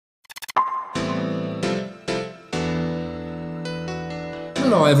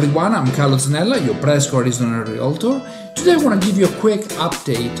Hello everyone, I'm Carlo Zanella, your Prescott AZ realtor. Today I want to give you a quick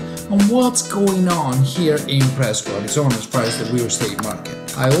update on what's going on here in Prescott, its owner's price, the real estate market.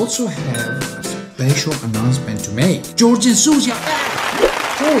 I also have a special announcement to make. George and Susie are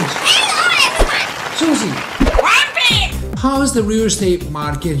back! George! Hello everyone! Susie! Rampant! How is the real estate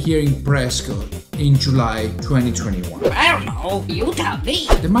market here in Prescott in July 2021? I don't know, you tell me.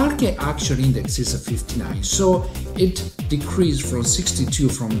 The market action index is at 59, so it decreased from 62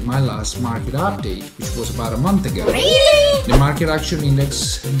 from my last market update, which was about a month ago. Really? The market action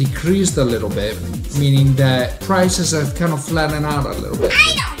index decreased a little bit, meaning that prices have kind of flattened out a little bit.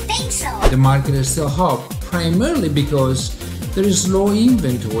 I don't think so. The market is still hot, primarily because there is low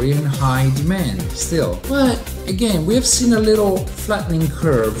inventory and high demand still. But again, we have seen a little flattening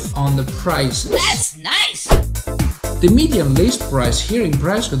curve on the prices. That's nice. The median list price here in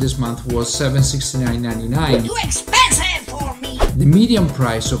Prescott this month was $769.99. Too expensive for me. The median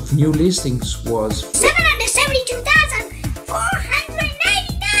price of new listings was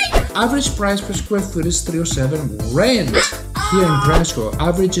 $772,499. average price per square foot is $307. Rent here in Prescott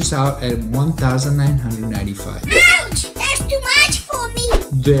averages out at $1,995. Ouch! That's too much for me.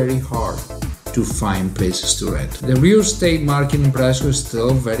 Very hard to find places to rent. The real estate market in Prescott is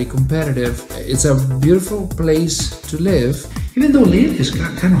still very competitive. It's a beautiful place to live, even though live is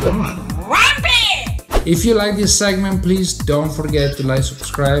kind of hard. Rampant! If you like this segment, please don't forget to like,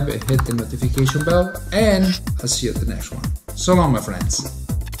 subscribe, and hit the notification bell, and I'll see you at the next one. So long, my friends.